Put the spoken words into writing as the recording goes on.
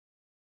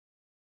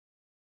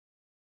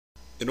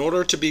In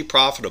order to be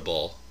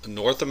profitable, a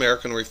North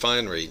American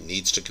refinery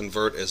needs to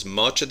convert as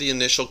much of the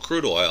initial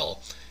crude oil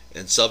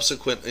and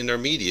subsequent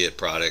intermediate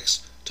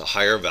products to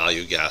higher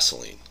value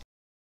gasoline.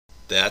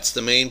 That's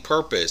the main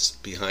purpose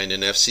behind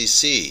an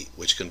FCC,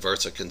 which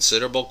converts a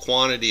considerable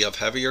quantity of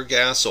heavier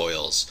gas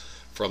oils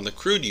from the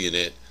crude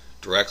unit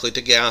directly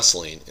to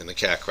gasoline in the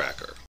cat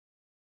cracker.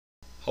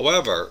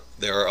 However,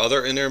 there are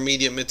other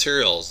intermediate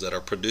materials that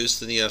are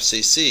produced in the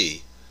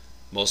FCC,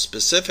 most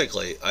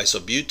specifically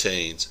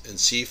isobutanes and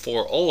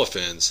C4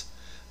 olefins,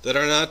 that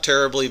are not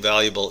terribly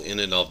valuable in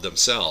and of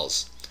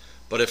themselves,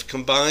 but if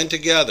combined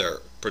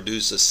together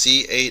produce a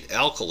C8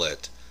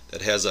 alkylate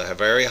that has a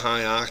very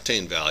high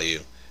octane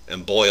value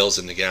and boils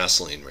in the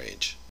gasoline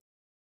range.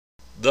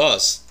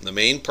 Thus, the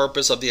main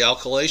purpose of the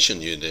alkylation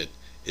unit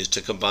is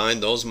to combine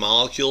those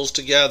molecules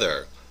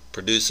together,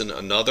 producing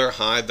another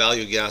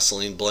high-value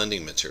gasoline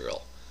blending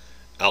material.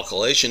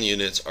 Alkylation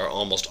units are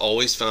almost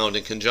always found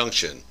in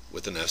conjunction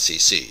with an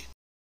FCC.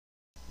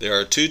 There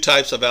are two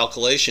types of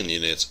alkylation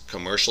units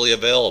commercially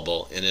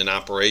available and in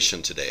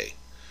operation today.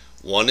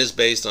 One is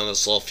based on a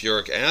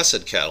sulfuric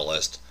acid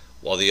catalyst,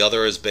 while the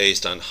other is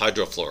based on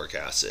hydrofluoric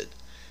acid.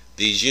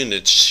 These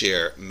units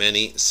share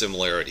many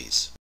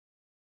similarities.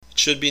 It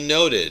should be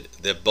noted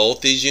that both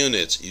these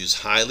units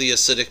use highly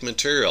acidic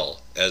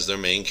material as their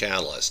main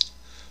catalyst.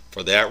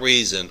 For that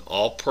reason,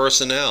 all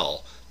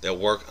personnel that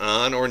work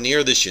on or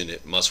near this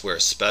unit must wear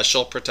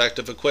special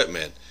protective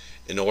equipment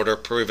in order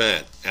to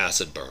prevent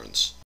acid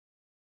burns.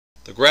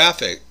 The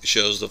graphic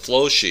shows the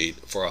flow sheet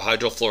for a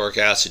hydrofluoric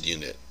acid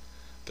unit.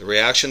 The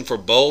reaction for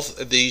both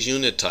of these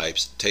unit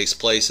types takes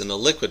place in the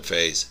liquid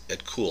phase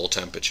at cool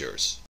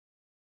temperatures.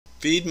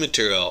 Feed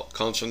material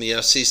comes from the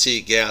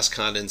FCC gas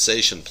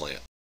condensation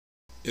plant.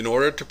 In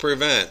order to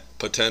prevent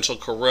potential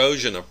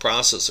corrosion of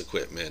process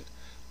equipment,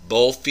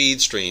 both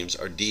feed streams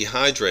are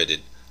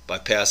dehydrated by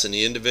passing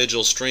the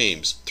individual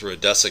streams through a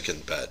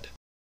desiccant bed.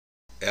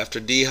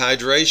 After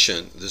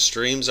dehydration, the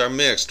streams are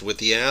mixed with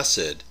the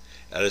acid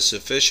at a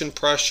sufficient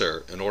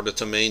pressure in order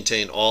to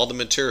maintain all the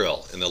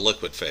material in the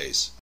liquid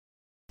phase.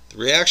 The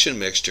reaction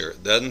mixture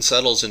then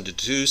settles into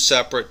two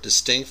separate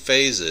distinct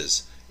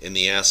phases in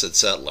the acid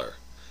settler.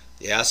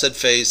 The acid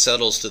phase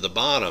settles to the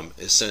bottom,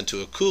 is sent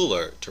to a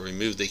cooler to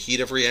remove the heat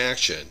of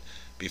reaction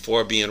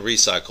before being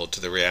recycled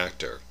to the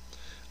reactor.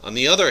 On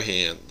the other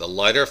hand, the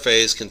lighter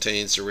phase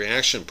contains the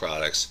reaction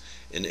products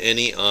and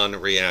any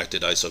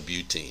unreacted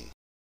isobutene.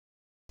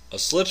 A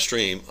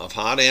slipstream of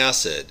hot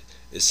acid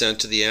is sent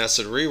to the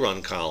acid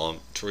rerun column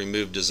to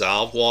remove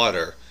dissolved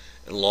water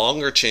and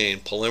longer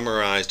chain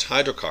polymerized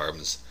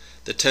hydrocarbons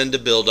that tend to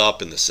build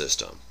up in the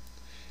system.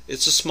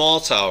 It's a small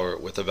tower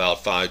with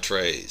about 5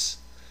 trays.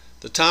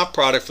 The top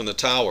product from the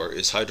tower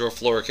is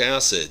hydrofluoric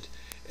acid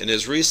and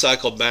is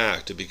recycled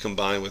back to be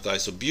combined with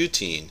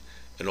isobutene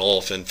and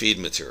olefin feed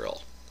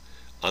material.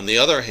 On the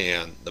other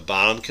hand, the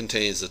bottom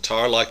contains the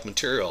tar-like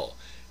material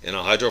and a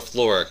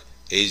hydrofluoric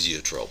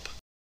azeotrope.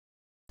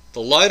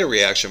 The lighter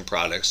reaction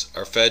products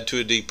are fed to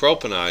a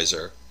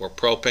depropanizer where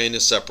propane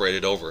is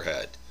separated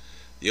overhead.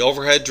 The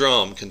overhead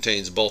drum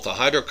contains both a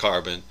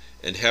hydrocarbon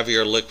and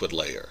heavier liquid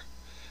layer.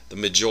 The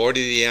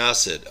majority of the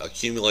acid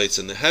accumulates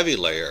in the heavy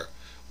layer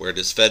where it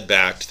is fed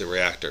back to the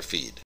reactor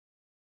feed.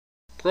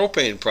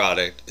 Propane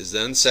product is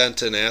then sent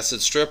to an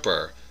acid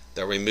stripper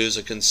that removes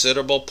a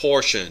considerable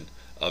portion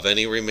of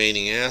any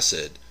remaining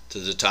acid to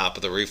the top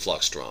of the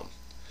reflux drum.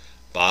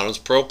 Bottom's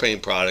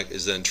propane product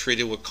is then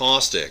treated with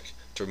caustic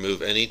to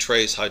remove any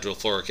trace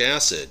hydrofluoric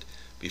acid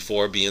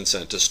before being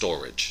sent to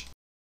storage.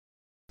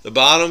 The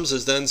bottoms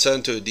is then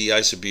sent to a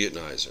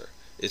deisobutanizer.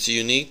 It's a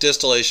unique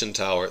distillation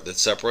tower that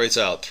separates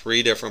out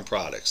 3 different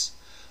products.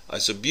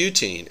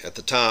 Isobutene at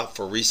the top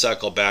for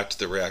recycle back to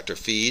the reactor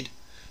feed,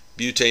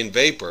 butane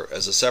vapor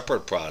as a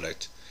separate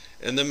product,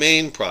 and the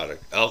main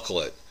product,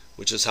 alkylate,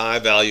 which is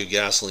high-value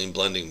gasoline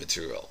blending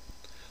material.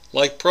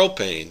 Like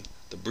propane,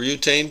 the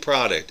butane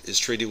product is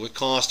treated with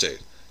caustic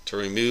to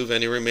remove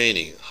any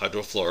remaining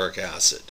hydrofluoric acid.